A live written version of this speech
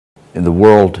In the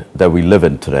world that we live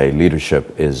in today,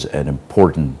 leadership is an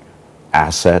important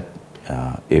asset.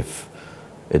 If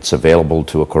it's available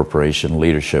to a corporation,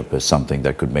 leadership is something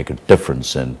that could make a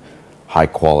difference in high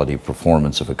quality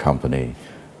performance of a company.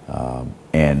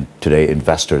 And today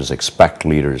investors expect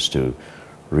leaders to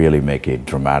really make a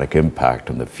dramatic impact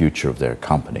on the future of their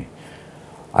company.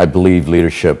 I believe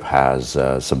leadership has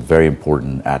some very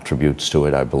important attributes to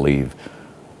it. I believe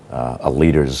a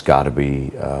leader's got to be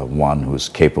one who's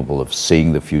capable of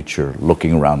seeing the future,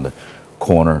 looking around the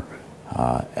corner,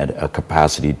 and a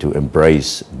capacity to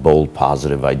embrace bold,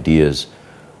 positive ideas,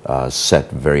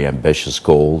 set very ambitious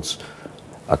goals,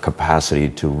 a capacity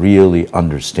to really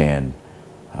understand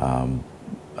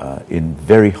in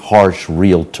very harsh,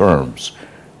 real terms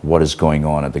what is going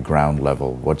on at the ground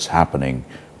level, what's happening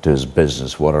to his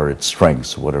business, what are its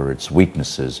strengths, what are its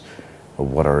weaknesses,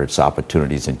 what are its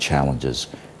opportunities and challenges.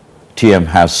 TM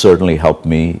has certainly helped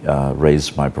me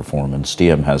raise my performance.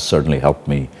 TM has certainly helped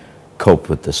me cope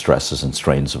with the stresses and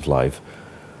strains of life.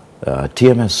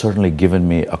 TM has certainly given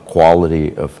me a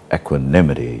quality of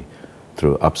equanimity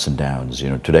through ups and downs.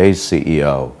 You know, today's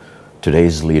CEO,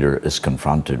 today's leader is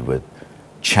confronted with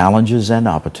challenges and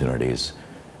opportunities,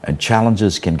 and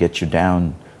challenges can get you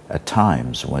down at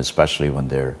times, especially when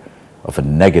they're of a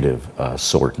negative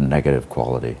sort and negative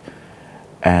quality.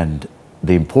 And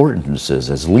the importance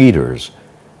is, as leaders,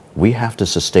 we have to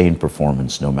sustain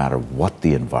performance no matter what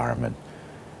the environment.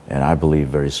 And I believe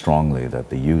very strongly that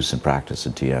the use and practice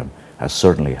of TM has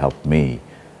certainly helped me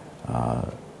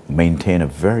maintain a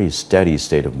very steady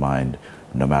state of mind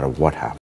no matter what happens.